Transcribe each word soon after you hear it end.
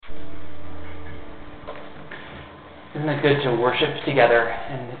Isn't it good to worship together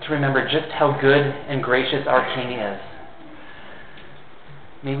and to remember just how good and gracious our King is?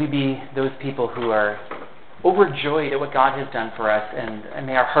 May we be those people who are overjoyed at what God has done for us, and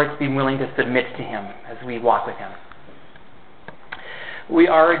may our hearts be willing to submit to Him as we walk with Him. We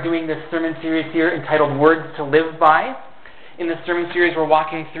are doing this sermon series here entitled Words to Live By. In this sermon series, we're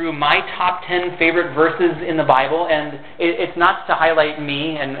walking through my top 10 favorite verses in the Bible, and it's not to highlight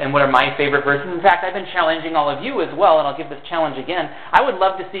me and what are my favorite verses. In fact, I've been challenging all of you as well, and I'll give this challenge again. I would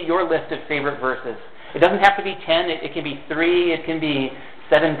love to see your list of favorite verses. It doesn't have to be 10, it can be 3, it can be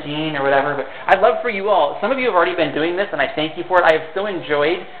 17 or whatever, but I'd love for you all. Some of you have already been doing this, and I thank you for it. I have so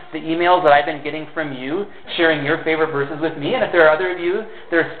enjoyed the emails that I've been getting from you, sharing your favorite verses with me, and if there are other of you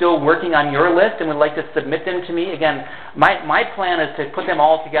that are still working on your list and would like to submit them to me, again, my plan is to put them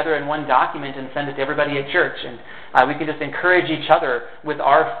all together in one document and send it to everybody at church, and we can just encourage each other with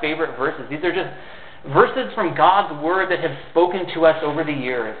our favorite verses. These are just verses from God's Word that have spoken to us over the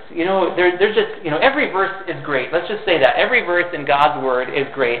years. You know, there's just, every verse is great. Let's just say that. Every verse in God's Word is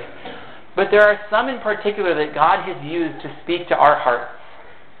great. But there are some in particular that God has used to speak to our hearts.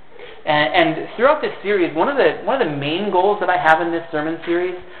 And throughout this series, one of the main goals that I have in this sermon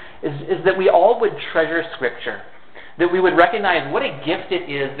series is that we all would treasure Scripture. That we would recognize what a gift it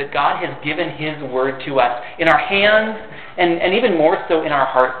is that God has given His Word to us in our hands and even more so in our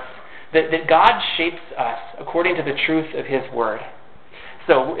hearts. That God shapes us according to the truth of His Word.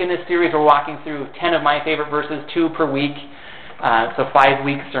 So in this series, we're walking through 10 of my favorite verses, 2 per week, so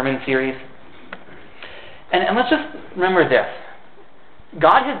 5-week sermon series. And let's just remember this.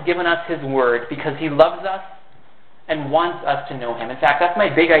 God has given us His Word because He loves us and wants us to know Him. In fact, that's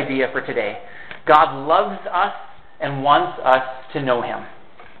my big idea for today. God loves us and wants us to know Him.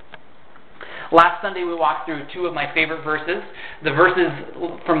 Last Sunday we walked through 2 of my favorite verses. The verses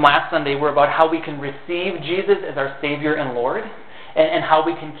from last Sunday were about how we can receive Jesus as our Savior and Lord, and how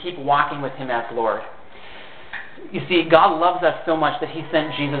we can keep walking with Him as Lord. You see, God loves us so much that He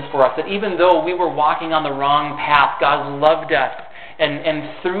sent Jesus for us, that even though we were walking on the wrong path, God loved us,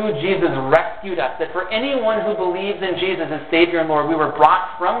 and through Jesus rescued us. That for anyone who believes in Jesus as Savior and Lord, we were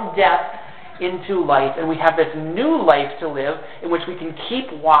brought from death into life, and we have this new life to live in which we can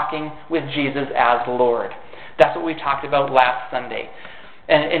keep walking with Jesus as Lord. That's what we talked about last Sunday.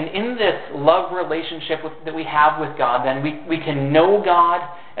 And in this love relationship that we have with God, then we can know God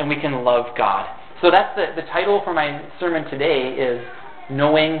and we can love God. So that's the title for my sermon today is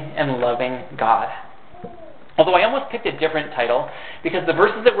Knowing and Loving God. Although I almost picked a different title, because the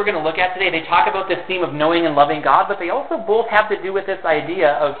verses that we're going to look at today, they talk about this theme of knowing and loving God, but they also both have to do with this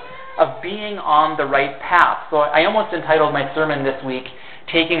idea of being on the right path. So I almost entitled my sermon this week,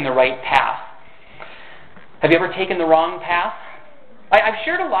 Taking the Right Path. Have you ever taken the wrong path? I've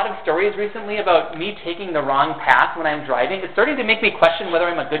shared a lot of stories recently about me taking the wrong path when I'm driving. It's starting to make me question whether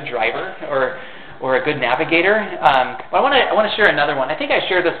I'm a good driver or a good navigator. But I want to share another one. I think I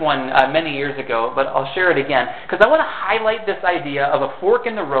shared this one many years ago, but I'll share it again because I want to highlight this idea of a fork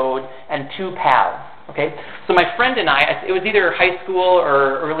in the road and 2 paths. Okay, so my friend and I, it was either high school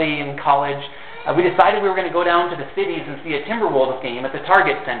or early in college, we decided we were going to go down to the cities and see a Timberwolves game at the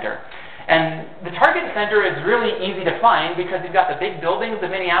Target Center. And the Target Center is really easy to find because you've got the big buildings of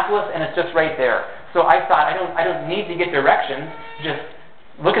Minneapolis and it's just right there. So I thought I don't need to get directions, just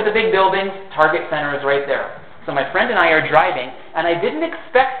look at the big buildings, Target Center is right there. So my friend and I are driving, and I didn't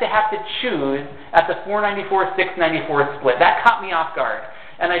expect to have to choose at the 494-694 split. That caught me off guard.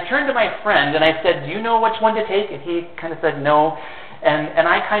 And I turned to my friend and I said, do you know which one to take? And he kind of said no. And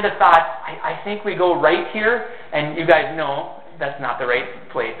I kind of thought, I think we go right here. And you guys know that's not the right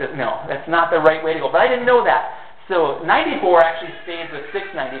place. No, that's not the right way to go. But I didn't know that. So 94 actually stays with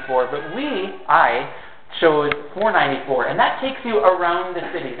 694. But I chose 494. And that takes you around the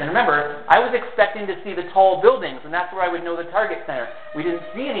cities. And remember, I was expecting to see the tall buildings. And that's where I would know the Target Center. We didn't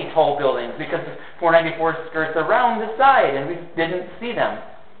see any tall buildings because 494 skirts around the side. And we didn't see them.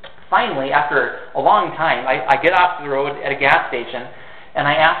 Finally, after a long time, I get off the road at a gas station, and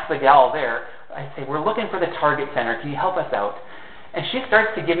I ask the gal there, I say, we're looking for the Target Center. Can you help us out? And she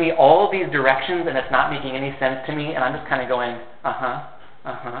starts to give me all of these directions, and it's not making any sense to me, and I'm just kind of going,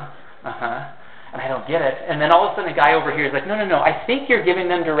 and I don't get it. And then all of a sudden, a guy over here is like, no, I think you're giving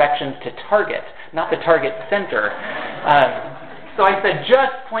them directions to Target, not the Target Center. So I said,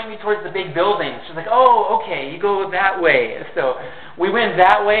 just point me towards the big buildings. She's like, oh, okay, you go that way. So we went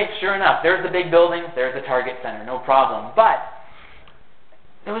that way. Sure enough, there's the big buildings, there's the Target Center, no problem. But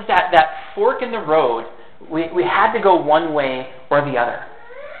there was that fork in the road. We had to go one way or the other.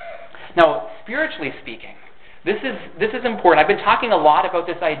 Now, spiritually speaking, This is important. I've been talking a lot about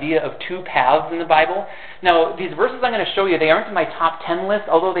this idea of two paths in the Bible. Now, these verses I'm going to show you, they aren't in my top 10 list,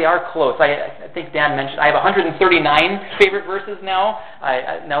 although they are close. I think Dan mentioned I have 139 favorite verses now,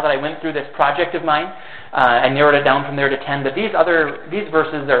 now that I went through this project of mine. I narrowed it down from there to 10, but these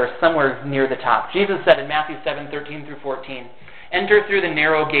verses are somewhere near the top. Jesus said in Matthew 7:13 through 14, "Enter through the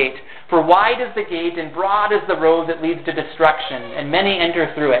narrow gate, for wide is the gate and broad is the road that leads to destruction, and many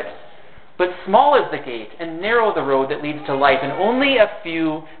enter through it. But small is the gate, and narrow the road that leads to life, and only a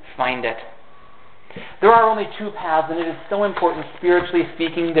few find it." There are only two paths, and it is so important, spiritually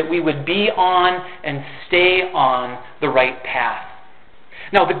speaking, that we would be on and stay on the right path.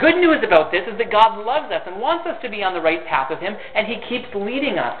 Now, the good news about this is that God loves us and wants us to be on the right path with Him, and He keeps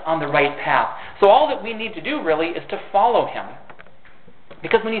leading us on the right path. So all that we need to do, really, is to follow Him.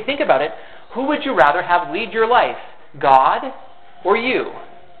 Because when you think about it, who would you rather have lead your life, God or you?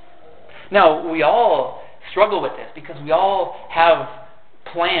 Now, we all struggle with this because we all have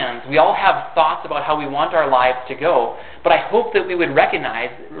plans. We all have thoughts about how we want our lives to go. But I hope that we would recognize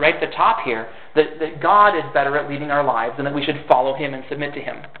right at the top here that God is better at leading our lives and that we should follow Him and submit to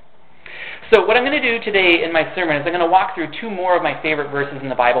Him. So what I'm going to do today in my sermon is I'm going to walk through two more of my favorite verses in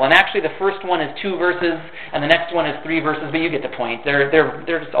the Bible. And actually the first one is 2 verses and the next one is 3 verses, but you get the point.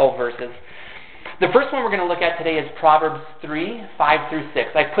 They're just all verses. The first one we're going to look at today is Proverbs 3, 5 through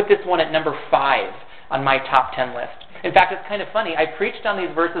 6. I put this one at number 5 on my top 10 list. In fact, it's kind of funny. I preached on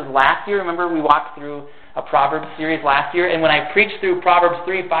these verses last year. Remember, we walked through a Proverbs series last year, and when I preached through Proverbs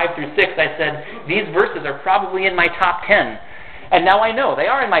 3, 5 through 6, I said, these verses are probably in my top 10. And now I know they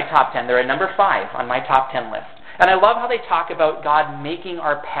are in my top 10. They're at number 5 on my top 10 list. And I love how they talk about God making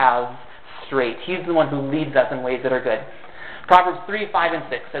our paths straight. He's the one who leads us in ways that are good. Proverbs 3, 5, and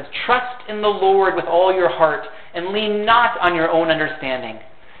 6 says, "Trust in the Lord with all your heart, and lean not on your own understanding.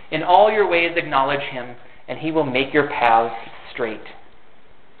 In all your ways acknowledge Him, and He will make your paths straight."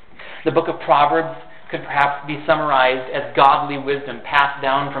 The book of Proverbs could perhaps be summarized as godly wisdom passed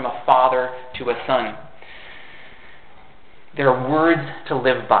down from a father to a son. There are words to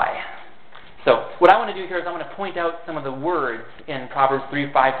live by. So what I want to do here is I want to point out some of the words in Proverbs 3,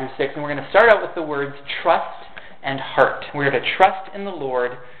 5 through 6, and we're going to start out with the words trust and heart. We're to trust in the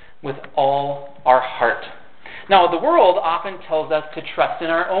Lord with all our heart. Now, the world often tells us to trust in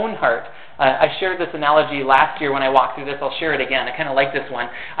our own heart. I shared this analogy last year when I walked through this. I'll share it again. I kind of like this one.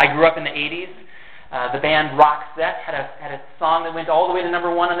 I grew up in the 80s. The band Roxette had a song that went all the way to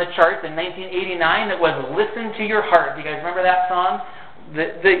number 1 on the charts in 1989 that was "Listen to Your Heart." Do you guys remember that song?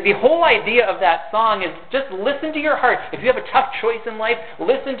 The whole idea of that song is just listen to your heart. If you have a tough choice in life,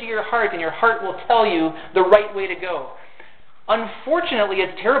 listen to your heart, and your heart will tell you the right way to go. Unfortunately,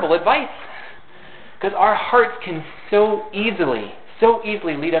 it's terrible advice, because our hearts can so easily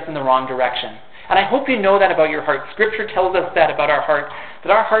lead us in the wrong direction. And I hope you know that about your heart. Scripture tells us that about our heart,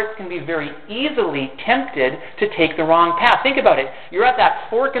 that our hearts can be very easily tempted to take the wrong path. Think about it. You're at that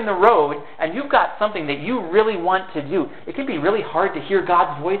fork in the road, and you've got something that you really want to do. It can be really hard to hear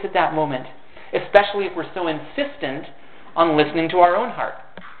God's voice at that moment, especially if we're so insistent on listening to our own heart.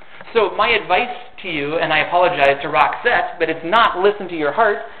 So my advice to you, and I apologize to Roxette, but it's not listen to your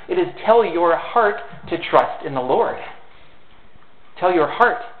heart. It is tell your heart to trust in the Lord. Tell your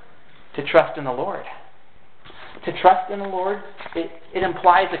heart to trust in the Lord. To trust in the Lord, it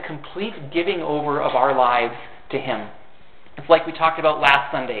implies a complete giving over of our lives to Him. It's like we talked about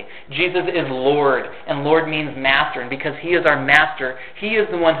last Sunday. Jesus is Lord, and Lord means master. And because He is our master, He is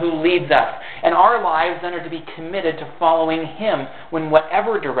the one who leads us. And our lives then are to be committed to following Him in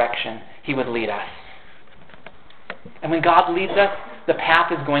whatever direction He would lead us. And when God leads us, the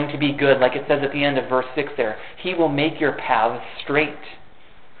path is going to be good, like it says at the end of verse 6 there. He will make your paths straight.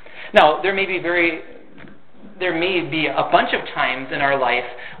 Now, there may be a bunch of times in our life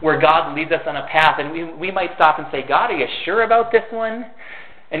where God leads us on a path, and we might stop and say, God, are you sure about this one?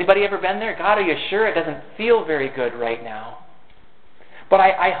 Anybody ever been there? God, are you sure? It doesn't feel very good right now. But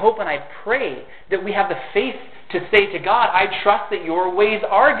I hope and I pray that we have the faith to say to God, I trust that your ways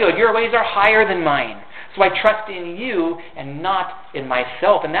are good. Your ways are higher than mine. So I trust in you and not in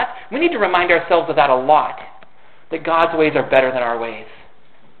myself. And we need to remind ourselves of that a lot, that God's ways are better than our ways.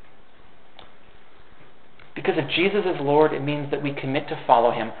 Because if Jesus is Lord, it means that we commit to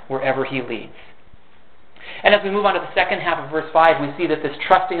follow Him wherever He leads. And as we move on to the second half of verse 5, we see that this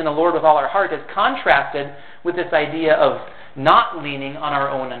trusting in the Lord with all our heart is contrasted with this idea of not leaning on our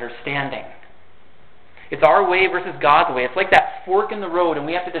own understanding. It's our way versus God's way. It's like that fork in the road, and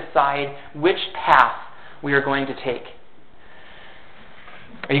we have to decide which path we are going to take.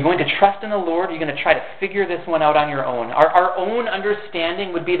 Are you going to trust in the Lord? Or are you going to try to figure this one out on your own? Our own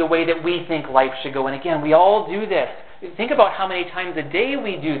understanding would be the way that we think life should go. And again, we all do this. Think about how many times a day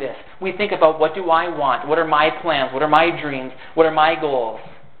we do this. We think about, what do I want? What are my plans? What are my dreams? What are my goals?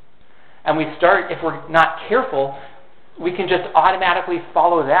 And we start, if we're not careful, we can just automatically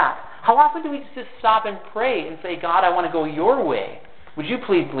follow that. How often do we just stop and pray and say, God, I want to go your way. Would you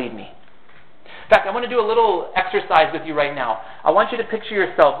please lead me? In fact, I want to do a little exercise with you right now. I want you to picture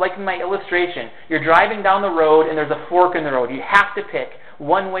yourself, like in my illustration. You're driving down the road and there's a fork in the road. You have to pick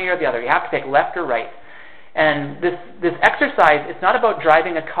one way or the other. You have to pick left or right. And this exercise, it's not about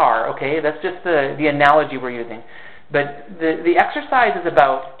driving a car, okay? That's just the analogy we're using. But the exercise is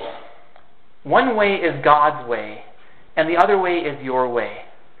about one way is God's way and the other way is your way.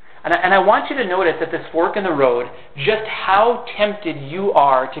 And I want you to notice at this fork in the road just how tempted you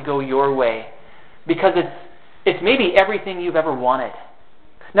are to go your way. Because it's maybe everything you've ever wanted.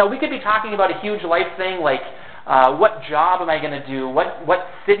 Now, we could be talking about a huge life thing like, what job am I going to do? What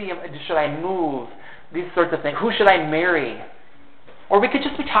city should I move? These sorts of things. Who should I marry? Or we could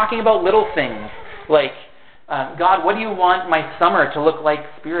just be talking about little things like, God, what do you want my summer to look like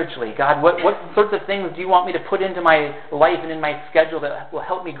spiritually? God, what sorts of things do you want me to put into my life and in my schedule that will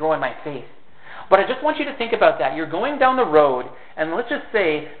help me grow in my faith? But I just want you to think about that. You're going down the road, and let's just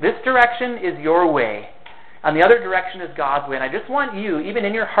say this direction is your way, and the other direction is God's way. And I just want you, even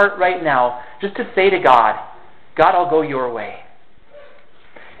in your heart right now, just to say to God, God, I'll go your way.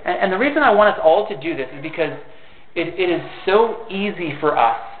 And the reason I want us all to do this is because it is so easy for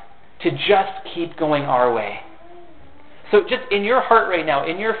us to just keep going our way. So just in your heart right now,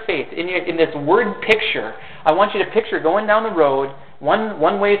 in your faith, in this word picture, I want you to picture going down the road.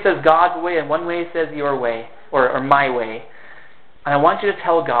 One way says God's way and one way says your way, or my way. And I want you to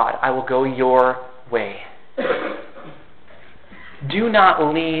tell God, I will go your way. Do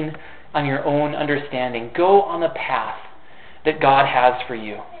not lean on your own understanding. Go on the path that God has for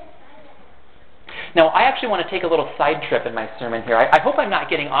you. Now, I actually want to take a little side trip in my sermon here. I hope I'm not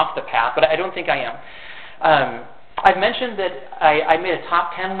getting off the path, but I don't think I am. I've mentioned that I made a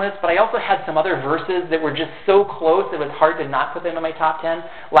top 10 list, but I also had some other verses that were just so close it was hard to not put them in my top 10.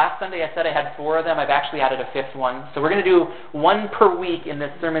 Last Sunday I said I had 4 of them. I've actually added a 5th one. So we're going to do one per week in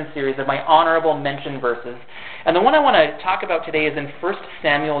this sermon series of my honorable mention verses. And the one I want to talk about today is in 1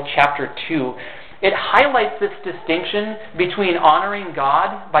 Samuel chapter 2. It highlights this distinction between honoring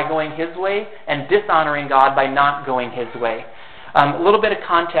God by going His way and dishonoring God by not going His way. A little bit of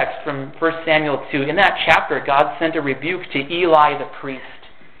context from 1 Samuel 2. In that chapter, God sent a rebuke to Eli the priest.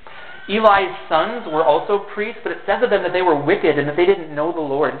 Eli's sons were also priests, but it says of them that they were wicked and that they didn't know the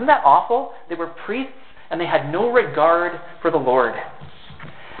Lord. Isn't that awful? They were priests and they had no regard for the Lord.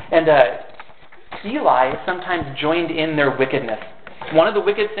 And Eli sometimes joined in their wickedness. One of the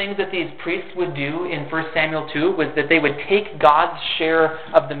wicked things that these priests would do in 1 Samuel 2 was that they would take God's share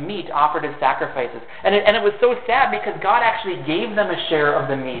of the meat offered as sacrifices. And it was so sad because God actually gave them a share of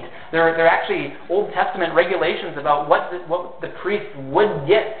the meat. There are actually Old Testament regulations about what the priests would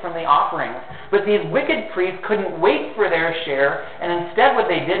get from the offerings. But these wicked priests couldn't wait for their share, and instead what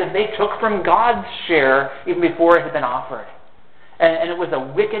they did is they took from God's share even before it had been offered. And it was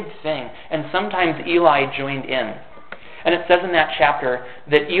a wicked thing. And sometimes Eli joined in. And it says in that chapter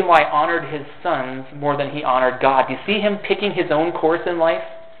that Eli honored his sons more than he honored God. Do you see him picking his own course in life?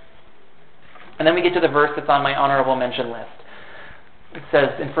 And then we get to the verse that's on my honorable mention list. It says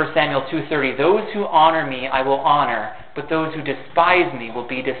in 1 Samuel 2:30, "Those who honor me I will honor, but those who despise me will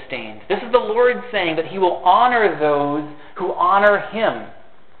be disdained." This is the Lord saying that He will honor those who honor Him.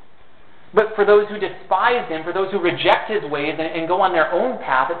 But for those who despise Him, for those who reject His ways and go on their own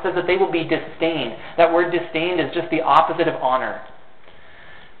path, it says that they will be disdained. That word disdained is just the opposite of honor.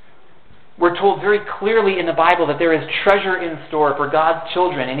 We're told very clearly in the Bible that there is treasure in store for God's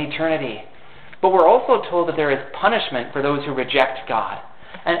children in eternity. But we're also told that there is punishment for those who reject God.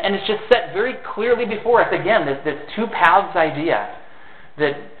 And it's just set very clearly before us. Again, this two paths idea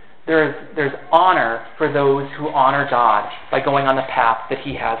that there's honor for those who honor God by going on the path that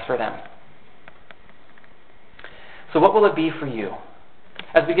He has for them. So what will it be for you?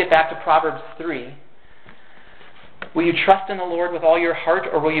 As we get back to Proverbs 3, will you trust in the Lord with all your heart,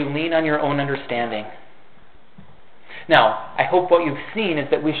 or will you lean on your own understanding? Now, I hope what you've seen is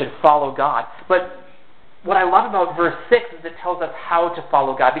that we should follow God. But what I love about verse 6 is it tells us how to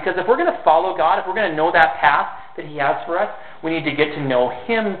follow God. Because if we're going to follow God, if we're going to know that path that He has for us, we need to get to know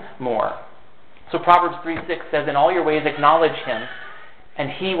Him more. So Proverbs 3:6 says, "In all your ways acknowledge Him,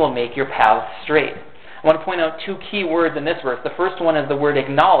 and He will make your paths straight." I want to point out two key words in this verse. The first one is the word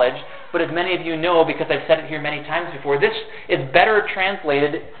acknowledge. but as many of you know, because I've said it here many times before, this is better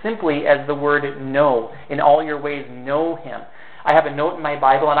translated simply as the word know. In all your ways, know Him. I have a note in my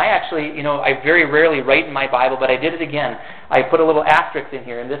Bible, and I actually, I very rarely write in my Bible, but I did it again. I put a little asterisk in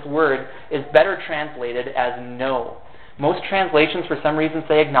here, and this word is better translated as know. Most translations, for some reason,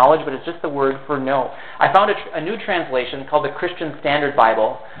 say acknowledge, but it's just the word for know. I found a new translation called the Christian Standard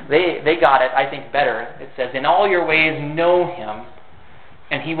Bible. They got it, I think, better. It says, in all your ways, know Him,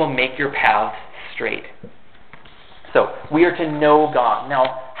 and He will make your paths straight. So, we are to know God.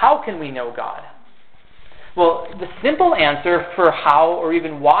 Now, how can we know God? Well, the simple answer for how or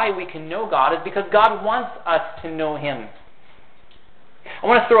even why we can know God is because God wants us to know Him. I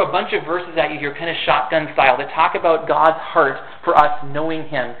want to throw a bunch of verses at you here, kind of shotgun style, that talk about God's heart for us knowing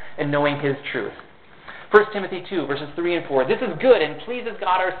Him and knowing His truth. 1 Timothy 2, verses 3 and 4. This is good and pleases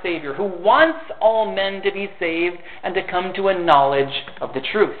God our Savior, who wants all men to be saved and to come to a knowledge of the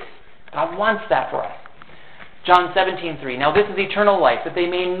truth. God wants that for us. John 17:3. Now this is eternal life, that they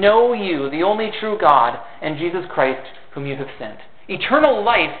may know you, the only true God, and Jesus Christ, whom you have sent. Eternal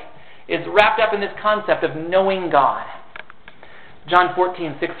life is wrapped up in this concept of knowing God. John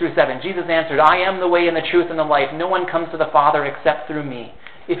 14:6 through 7. Jesus answered, I am the way and the truth and the life. No one comes to the Father except through me.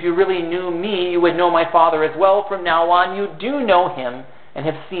 If you really knew me, you would know my Father as well. From now on, you do know Him and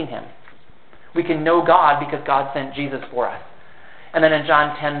have seen Him. We can know God because God sent Jesus for us. And then in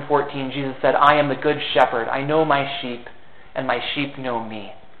John 10:14, Jesus said, I am the good shepherd. I know my sheep, and my sheep know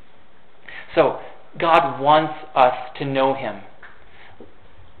me. So, God wants us to know Him.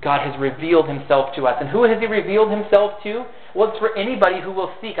 God has revealed Himself to us. And who has He revealed Himself to? Well, it's for anybody who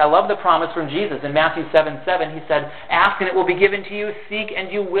will seek. I love the promise from Jesus. In Matthew 7:7, He said, ask and it will be given to you. Seek and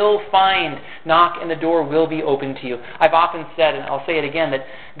you will find. Knock and the door will be opened to you. I've often said, and I'll say it again, that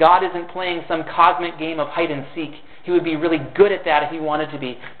God isn't playing some cosmic game of hide and seek. He would be really good at that if He wanted to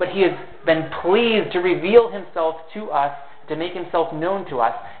be. But He has been pleased to reveal Himself to us, to make Himself known to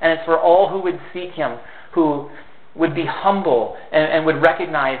us. And it's for all who would seek Him, who would be humble and would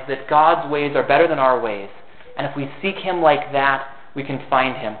recognize that God's ways are better than our ways. And if we seek Him like that, we can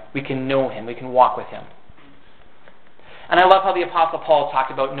find Him, we can know Him, we can walk with Him. And I love how the Apostle Paul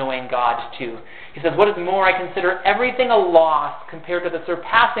talked about knowing God too. He says, what is more, I consider everything a loss compared to the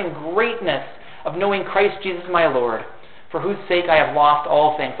surpassing greatness of knowing Christ Jesus my Lord, for whose sake I have lost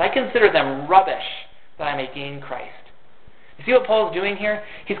all things. I consider them rubbish that I may gain Christ. You see what Paul's doing here?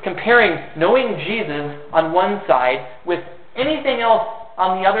 He's comparing knowing Jesus on one side with anything else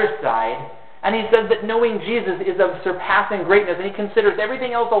on the other side, and he says that knowing Jesus is of surpassing greatness, and he considers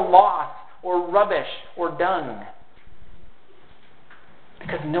everything else a loss or rubbish or dung.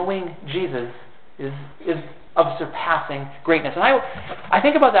 Because knowing Jesus is of surpassing greatness. And I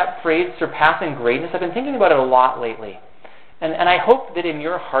think about that phrase, surpassing greatness. I've been thinking about it a lot lately. And I hope that in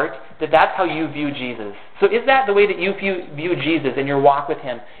your heart that that's how you view Jesus. So is that the way that you view Jesus in your walk with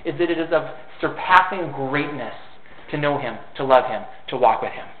Him? Is that it is of surpassing greatness to know Him, to love Him, to walk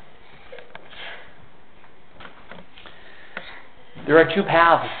with Him? There are two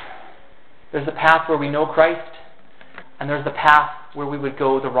paths. There's the path where we know Christ, and there's the path where we would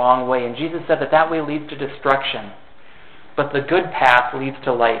go the wrong way. And Jesus said that way leads to destruction, but the good path leads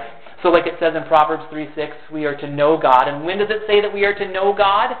to life. So like it says in Proverbs 3:6, we are to know God. And when does it say that we are to know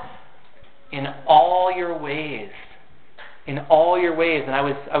God? In all your ways. In all your ways. And I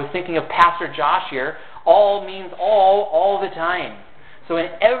was thinking of Pastor Josh here. All means all the time. So in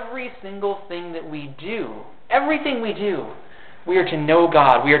every single thing that we do, everything we do, we are to know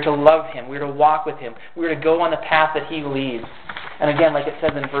God. We are to love Him. We are to walk with Him. We are to go on the path that He leads. And again, like it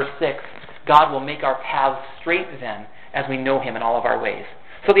says in verse 6, God will make our paths straight then as we know Him in all of our ways.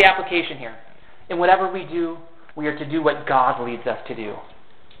 So the application here. In whatever we do, we are to do what God leads us to do.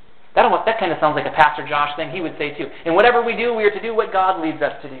 That kind of sounds like a Pastor Josh thing he would say too. In whatever we do, we are to do what God leads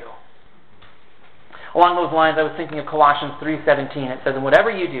us to do. Along those lines, I was thinking of Colossians 3:17. It says, and whatever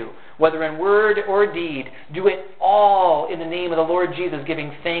you do, whether in word or deed, do it all in the name of the Lord Jesus,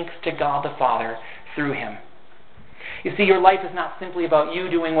 giving thanks to God the Father through Him. You see, your life is not simply about you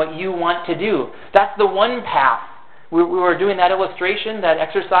doing what you want to do. That's the one path. We were doing that illustration, that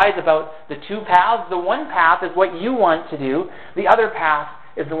exercise about the two paths. The one path is what you want to do. The other path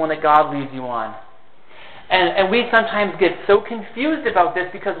is the one that God leads you on. And we sometimes get so confused about this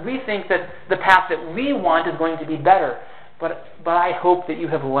because we think that the path that we want is going to be better. But I hope that you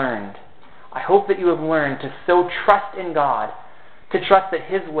have learned. I hope that you have learned to so trust in God, to trust that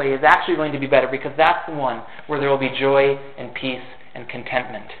His way is actually going to be better, because that's the one where there will be joy and peace and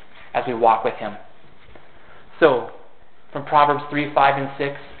contentment as we walk with Him. So, from Proverbs 3:5 and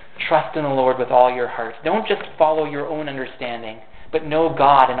 6, trust in the Lord with all your heart. Don't just follow your own understanding. but know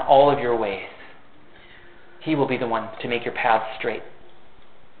God in all of your ways. He will be the one to make your paths straight.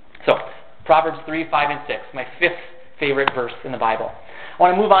 So, Proverbs 3, 5, and 6, my 5th favorite verse in the Bible. I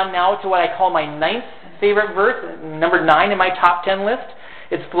want to move on now to what I call my 9th favorite verse, number 9 in my top 10 list.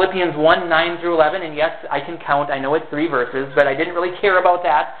 It's Philippians 1, 9 through 11, and yes, I can count. I know it's 3 verses, but I didn't really care about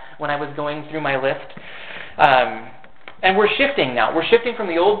that when I was going through my list. And we're shifting now. We're shifting from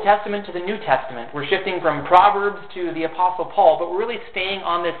the Old Testament to the New Testament. We're shifting from Proverbs to the Apostle Paul, but we're really staying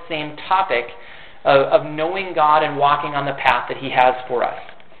on this same topic of knowing God and walking on the path that He has for us.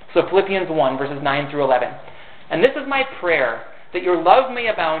 So Philippians 1, verses 9 through 11. And this is my prayer, that your love may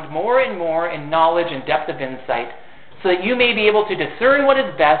abound more and more in knowledge and depth of insight, so that you may be able to discern what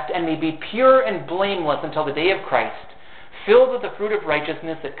is best and may be pure and blameless until the day of Christ, filled with the fruit of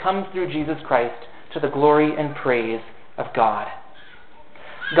righteousness that comes through Jesus Christ, to the glory and praise of God.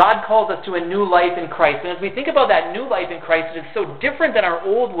 God calls us to a new life in Christ. And as we think about that new life in Christ, it is so different than our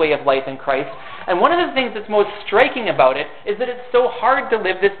old way of life in Christ. And one of the things that's most striking about it is that it's so hard to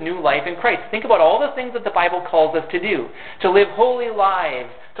live this new life in Christ. Think about all the things that the Bible calls us to do. To live holy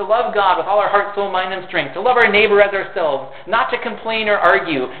lives, to love God with all our heart, soul, mind, and strength, to love our neighbor as ourselves, not to complain or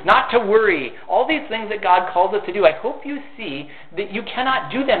argue, not to worry. All these things that God calls us to do, I hope you see that you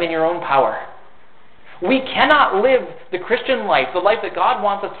cannot do them in your own power. We cannot live the Christian life, the life that God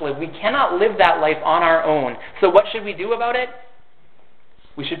wants us to live. We cannot live that life on our own. So what should we do about it?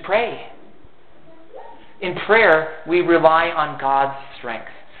 We should pray. In prayer, we rely on God's strength.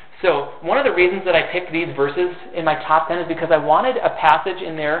 So one of the reasons that I picked these verses in my top 10 is because I wanted a passage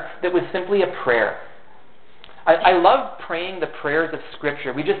in there that was simply a prayer. I love praying the prayers of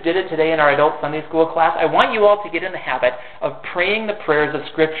Scripture. We just did it today in our adult Sunday school class. I want you all to get in the habit of praying the prayers of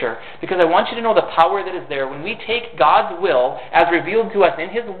Scripture, because I want you to know the power that is there when we take God's will as revealed to us in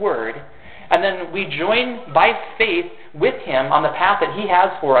His Word, and then we join by faith with Him on the path that He has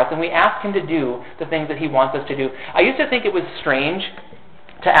for us, and we ask Him to do the things that He wants us to do. I used to think it was strange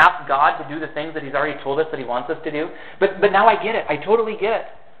to ask God to do the things that He's already told us that He wants us to do, but now I get it. I totally get it.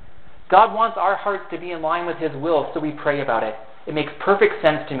 God wants our hearts to be in line with His will, so we pray about it. It makes perfect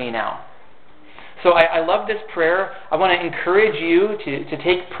sense to me now. So I love this prayer. I want to encourage you to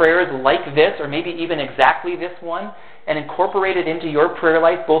take prayers like this, or maybe even exactly this one, and incorporate it into your prayer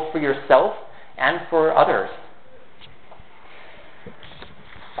life, both for yourself and for others.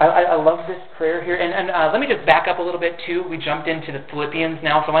 I love this prayer here. And let me just back up a little bit, too. We jumped into the Philippians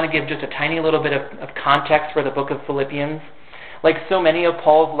now, so I want to give just a tiny little bit of context for the book of Philippians. Like so many of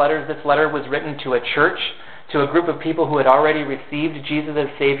Paul's letters, this letter was written to a church, to a group of people who had already received Jesus as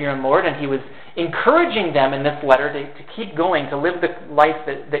Savior and Lord, and he was encouraging them in this letter to keep going, to live the life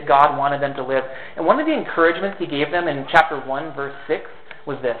that God wanted them to live. And one of the encouragements he gave them in chapter 1, verse 6,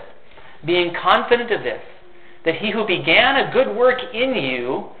 was this: being confident of this, that he who began a good work in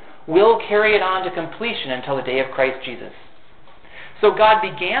you will carry it on to completion until the day of Christ Jesus. So God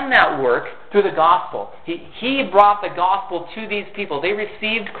began that work through the gospel. He brought the gospel to these people. They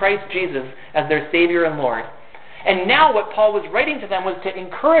received Christ Jesus as their Savior and Lord. And now what Paul was writing to them was to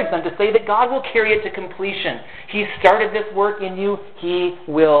encourage them to say that God will carry it to completion. He started this work in you. He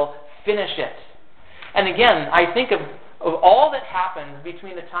will finish it. And again, I think of all that happens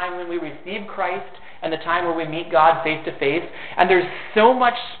between the time when we receive Christ and the time where we meet God face to face, and there's so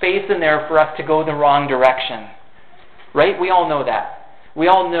much space in there for us to go the wrong direction. Right? We all know that. We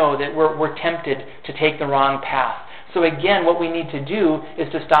all know that we're tempted to take the wrong path. So again, what we need to do is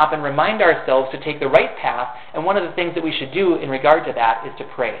to stop and remind ourselves to take the right path, and one of the things that we should do in regard to that is to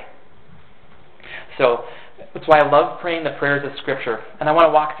pray. So that's why I love praying the prayers of Scripture, and I want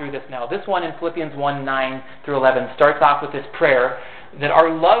to walk through this now. This one in Philippians 1, 9 through 11 starts off with this prayer that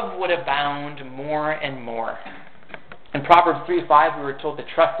our love would abound more and more. In Proverbs 3, 5, we were told to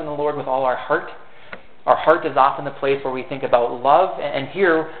trust in the Lord with all our heart. Our heart is often the place where we think about love, and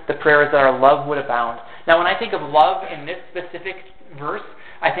here the prayer is that our love would abound. Now, when I think of love in this specific verse,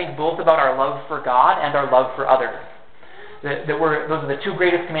 I think both about our love for God and our love for others. Those are the two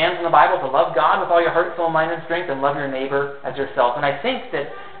greatest commands in the Bible: to love God with all your heart, soul, mind, and strength, and love your neighbor as yourself. And I think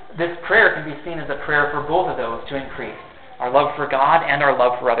that this prayer can be seen as a prayer for both of those to increase: our love for God and our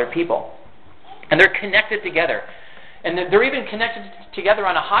love for other people. And they're connected together. And they're even connected together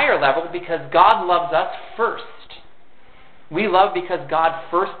on a higher level because God loves us first. We love because God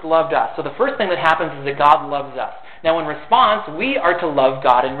first loved us. So the first thing that happens is that God loves us. Now in response, we are to love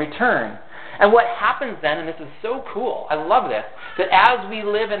God in return. And what happens then, and this is so cool, I love this, that as we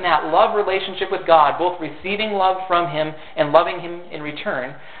live in that love relationship with God, both receiving love from Him and loving Him in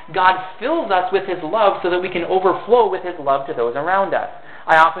return, God fills us with His love so that we can overflow with His love to those around us.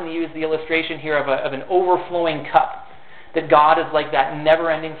 I often use the illustration here of an overflowing cup. that God is like that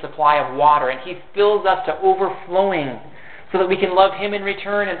never-ending supply of water, and He fills us to overflowing so that we can love Him in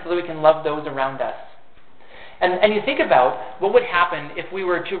return and so that we can love those around us. And you think about what would happen if we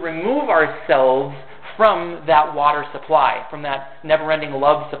were to remove ourselves from that water supply, from that never-ending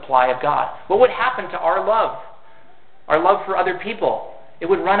love supply of God. What would happen to our love for other people? It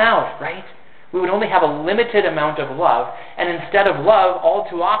would run out, right? We would only have a limited amount of love, and instead of love, all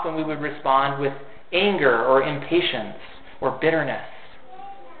too often we would respond with anger or impatience or bitterness.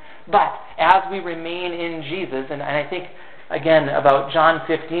 But as we remain in Jesus, and I think, again, about John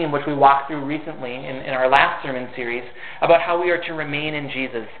 15, which we walked through recently in our last sermon series, about how we are to remain in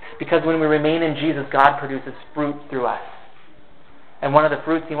Jesus. Because when we remain in Jesus, God produces fruit through us. And one of the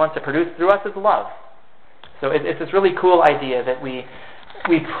fruits He wants to produce through us is love. So it's this really cool idea that we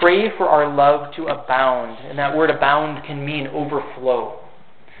pray for our love to abound. And that word abound can mean overflow.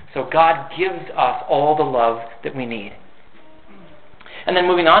 So God gives us all the love that we need. And then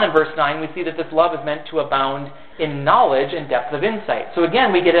moving on in verse 9, we see that this love is meant to abound in knowledge and depth of insight. So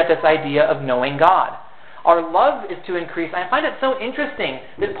again, we get at this idea of knowing God. Our love is to increase. I find it so interesting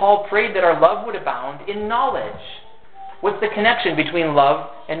that Paul prayed that our love would abound in knowledge. What's the connection between love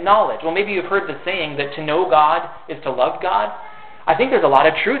and knowledge? Well, maybe you've heard the saying that to know God is to love God. I think there's a lot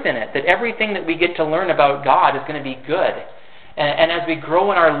of truth in it, that everything that we get to learn about God is going to be good. And as we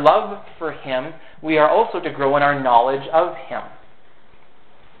grow in our love for Him, we are also to grow in our knowledge of Him.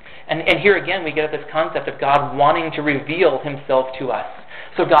 And here again, we get at this concept of God wanting to reveal Himself to us.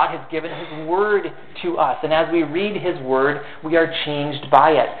 So God has given His Word to us. And as we read His Word, we are changed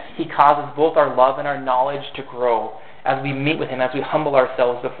by it. He causes both our love and our knowledge to grow as we meet with Him, as we humble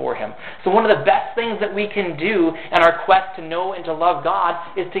ourselves before Him. So one of the best things that we can do in our quest to know and to love God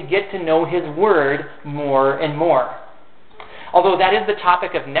is to get to know His Word more and more. Although that is the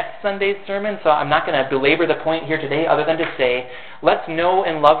topic of next Sunday's sermon, so I'm not going to belabor the point here today other than to say, let's know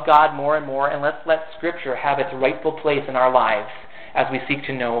and love God more and more, and let's let Scripture have its rightful place in our lives as we seek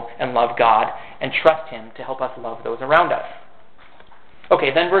to know and love God and trust Him to help us love those around us.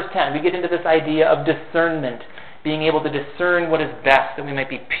 Okay, then verse 10, we get into this idea of discernment, being able to discern what is best, that we might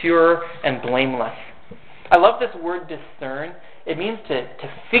be pure and blameless. I love this word discern. It means to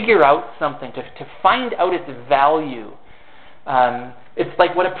figure out something, to find out its value. It's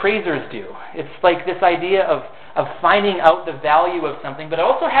like what appraisers do. It's like this idea of finding out the value of something, but it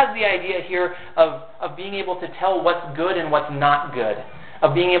also has the idea here of being able to tell what's good and what's not good,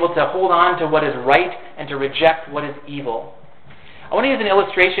 of being able to hold on to what is right and to reject what is evil. I want to use an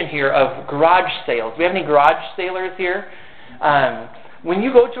illustration here of garage sales. Do we have any garage sailors here? When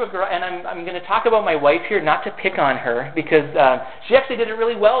you go to a garage, and I'm going to talk about my wife here, not to pick on her, because she actually did it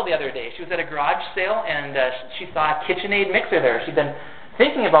really well the other day. She was at a garage sale, and she saw a KitchenAid mixer there. She'd been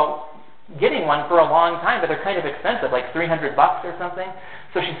thinking about getting one for a long time, but they're kind of expensive, like $300 or something.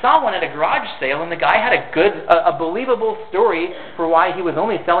 So she saw one at a garage sale, and the guy had a believable story for why he was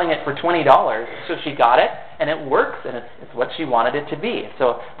only selling it for $20. So she got it, and it works, and it's what she wanted it to be.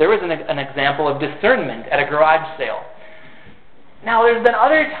 So there was an example of discernment at a garage sale. Now, there's been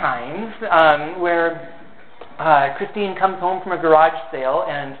other times where Christine comes home from a garage sale,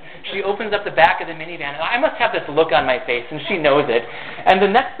 and she opens up the back of the minivan, and I must have this look on my face, and she knows it. And the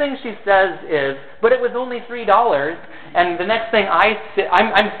next thing she says is, but it was only $3. And the next thing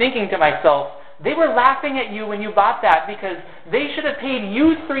I'm thinking to myself, they were laughing at you when you bought that because they should have paid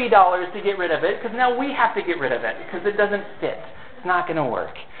you $3 to get rid of it, because now we have to get rid of it because it doesn't fit. It's not going to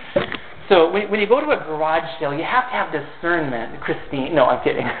work. So when you go to a garage sale, you have to have discernment. Christine, no, I'm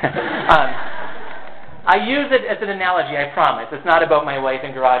kidding. I use it as an analogy, I promise. It's not about my wife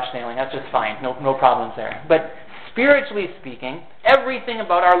and garage sailing. That's just fine. No problems there. But spiritually speaking, everything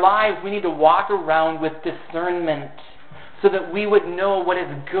about our lives, we need to walk around with discernment so that we would know what is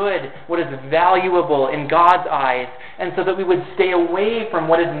good, what is valuable in God's eyes, and so that we would stay away from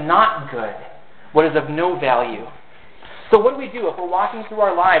what is not good, what is of no value. So what do we do if we're walking through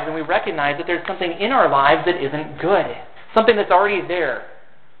our lives and we recognize that there's something in our lives that isn't good, something that's already there,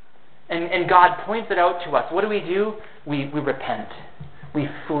 and God points it out to us? What do? We repent. We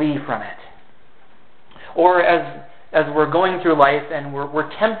flee from it. Or as we're going through life and we're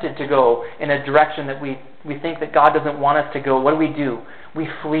tempted to go in a direction that we think that God doesn't want us to go, what do? We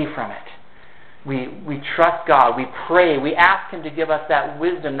flee from it. We trust God. We pray. We ask Him to give us that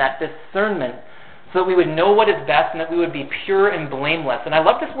wisdom, that discernment, so that we would know what is best and that we would be pure and blameless. And I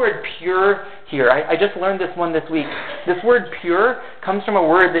love this word pure here. I just learned this one this week. This word pure comes from a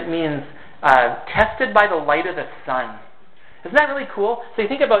word that means tested by the light of the sun. Isn't that really cool? So you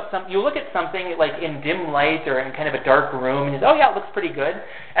think about you look at something like in dim light or in kind of a dark room, and you say, oh yeah, it looks pretty good.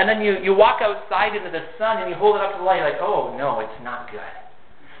 And then you walk outside into the sun and you hold it up to the light, and you're like, oh no, it's not good.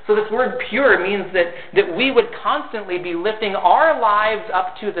 So this word pure means that we would constantly be lifting our lives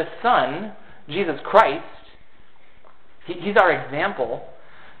up to the sun, Jesus Christ. He's our example.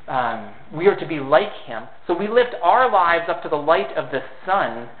 We are to be like him. So we lift our lives up to the light of the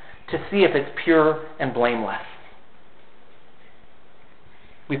sun to see if it's pure and blameless.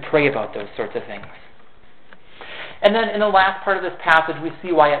 We pray about those sorts of things. And then in the last part of this passage, we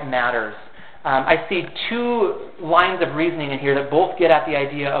see why it matters. I see two lines of reasoning in here that both get at the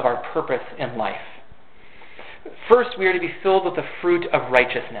idea of our purpose in life. First, we are to be filled with the fruit of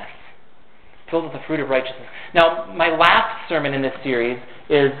righteousness. Filled with the fruit of righteousness. Now, my last sermon in this series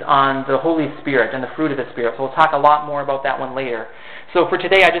is on the Holy Spirit and the fruit of the Spirit, so we'll talk a lot more about that one later. So for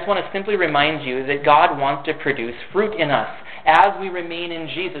today, I just want to simply remind you that God wants to produce fruit in us. As we remain in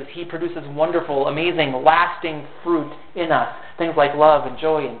Jesus, he produces wonderful, amazing, lasting fruit in us. Things like love and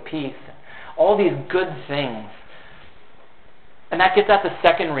joy and peace. All these good things. And that gets at the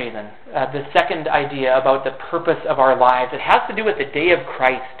second reason, the second idea about the purpose of our lives. It has to do with the day of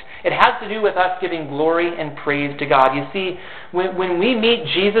Christ. It has to do with us giving glory and praise to God. You see, when we meet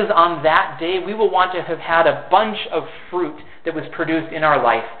Jesus on that day, we will want to have had a bunch of fruit that was produced in our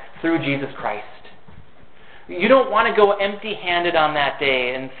life through Jesus Christ. You don't want to go empty-handed on that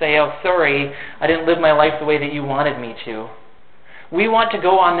day and say, oh, sorry, I didn't live my life the way that you wanted me to. We want to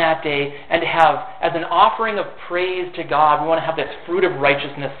go on that day and have, as an offering of praise to God, we want to have this fruit of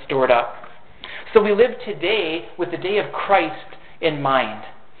righteousness stored up. So we live today with the day of Christ in mind.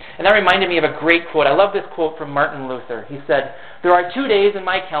 And that reminded me of a great quote. I love this quote from Martin Luther. He said, there are 2 days in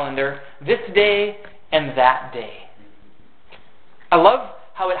my calendar, this day and that day. I love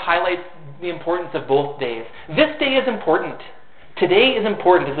how it highlights the importance of both days. This day is important. Today is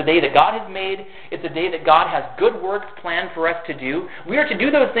important. It's a day that God has made. It's a day that God has good works planned for us to do. We are to do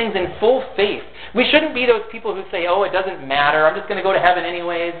those things in full faith. We shouldn't be those people who say, oh, it doesn't matter. I'm just going to go to heaven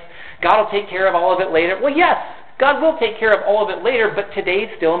anyways. God will take care of all of it later. Well, yes, God will take care of all of it later, but today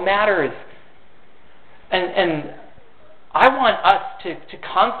still matters. And I want us to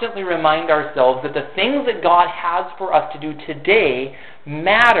constantly remind ourselves that the things that God has for us to do today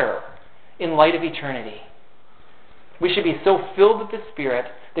matter in light of eternity. We should be so filled with the Spirit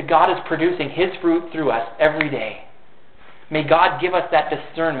that God is producing his fruit through us every day. May God give us that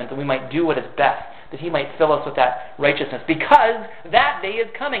discernment that we might do what is best, that he might fill us with that righteousness, because that day is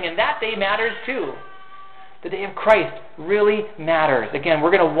coming, and that day matters too. The day of Christ really matters. Again,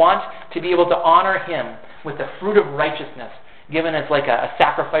 we're going to want to be able to honor him with the fruit of righteousness given as like a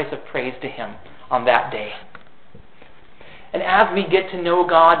sacrifice of praise to him on that day. And as we get to know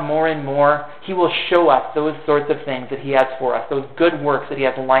God more and more, he will show us those sorts of things that he has for us, those good works that he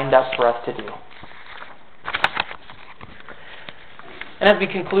has lined up for us to do. And as we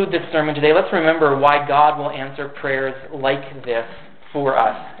conclude this sermon today, let's remember why God will answer prayers like this for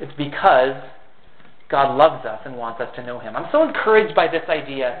us. It's because God loves us and wants us to know him. I'm so encouraged by this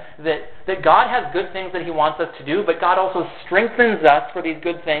idea that God has good things that he wants us to do, but God also strengthens us for these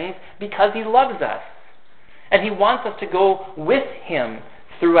good things because he loves us. And he wants us to go with him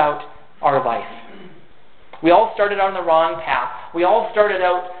throughout our life. We all started on the wrong path. We all started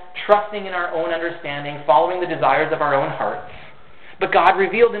out trusting in our own understanding, following the desires of our own hearts. But God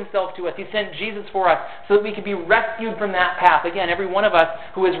revealed himself to us. He sent Jesus for us so that we could be rescued from that path. Again, every one of us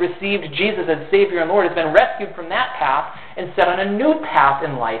who has received Jesus as Savior and Lord has been rescued from that path and set on a new path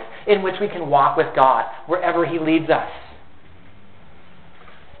in life in which we can walk with God wherever he leads us.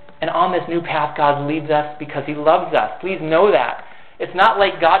 And on this new path, God leads us because he loves us. Please know that. It's not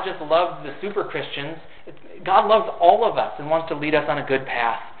like God just loves the super Christians. God loves all of us and wants to lead us on a good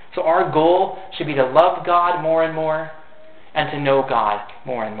path. So our goal should be to love God more and more and to know God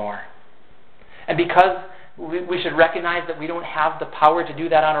more and more. And because we should recognize that we don't have the power to do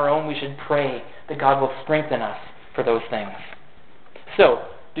that on our own, we should pray that God will strengthen us for those things. So,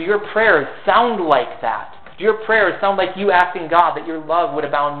 do your prayers sound like that? Do your prayers sound like you asking God that your love would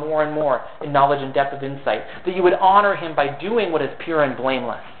abound more and more in knowledge and depth of insight? That you would honor him by doing what is pure and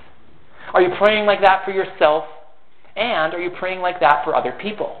blameless? Are you praying like that for yourself? And are you praying like that for other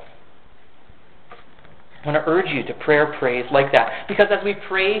people? I want to urge you to praise like that. Because as we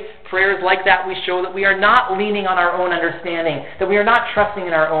pray prayers like that, we show that we are not leaning on our own understanding, that we are not trusting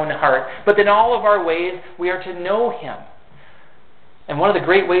in our own heart, but that in all of our ways we are to know him. And one of the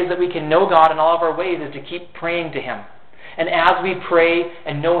great ways that we can know God in all of our ways is to keep praying to him. And as we pray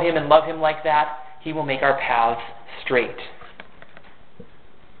and know him and love him like that, he will make our paths straight.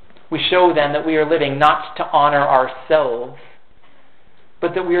 We show then that we are living not to honor ourselves,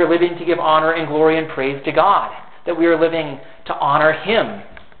 but that we are living to give honor and glory and praise to God, that we are living to honor Him.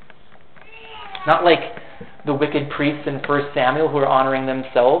 Not like the wicked priests in 1 Samuel who are honoring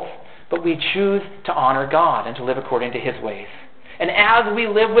themselves, but we choose to honor God and to live according to His ways. And as we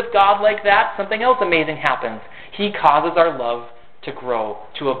live with God like that, something else amazing happens. He causes our love to grow,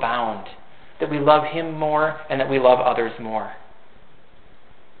 to abound, that we love Him more and that we love others more.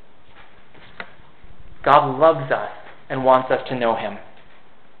 God loves us and wants us to know Him.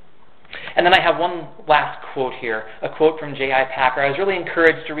 And then I have one last quote here, a quote from J.I. Packer. I was really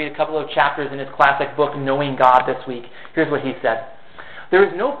encouraged to read a couple of chapters in his classic book, Knowing God, this week. Here's what he said. There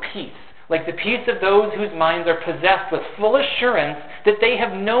is no peace like the peace of those whose minds are possessed with full assurance that they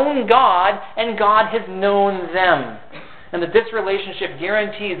have known God and God has known them, and that this relationship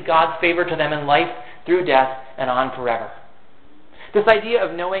guarantees God's favor to them in life, through death, and on forever. This idea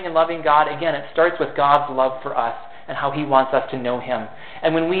of knowing and loving God, again, it starts with God's love for us and how He wants us to know Him.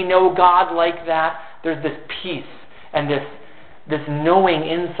 And when we know God like that, there's this peace and this knowing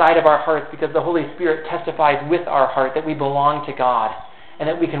inside of our hearts, because the Holy Spirit testifies with our heart that we belong to God and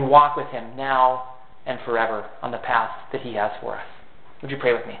that we can walk with Him now and forever on the path that He has for us. Would you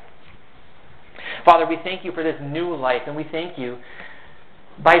pray with me? Father, we thank You for this new life, and we thank You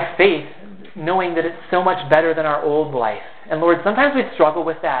by faith, knowing that it's so much better than our old life. And Lord, sometimes we struggle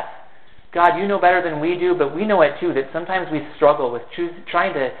with that. God, You know better than we do, but we know it too, that sometimes we struggle with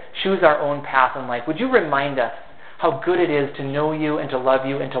trying to choose our own path in life. Would You remind us how good it is to know You and to love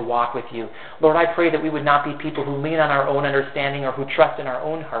You and to walk with You? Lord, I pray that we would not be people who lean on our own understanding or who trust in our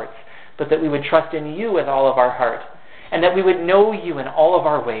own hearts, but that we would trust in You with all of our heart, and that we would know You in all of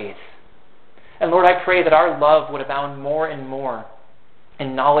our ways. And Lord, I pray that our love would abound more and more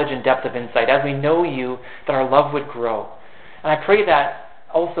in knowledge and depth of insight. As we know You, that our love would grow. And I pray that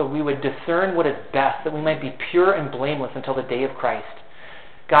also we would discern what is best, that we might be pure and blameless until the day of Christ.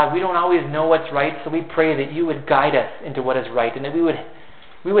 God, we don't always know what's right, so we pray that You would guide us into what is right, and that we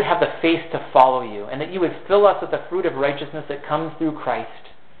would have the faith to follow You, and that You would fill us with the fruit of righteousness that comes through Christ,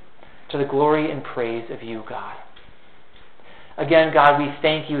 to the glory and praise of You, God. Again, God, we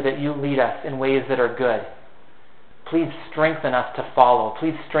thank You that You lead us in ways that are good. Please strengthen us to follow.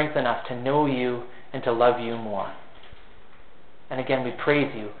 Please strengthen us to know You and to love You more. And again, we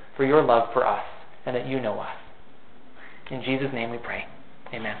praise You for Your love for us and that You know us. In Jesus' name we pray.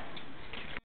 Amen.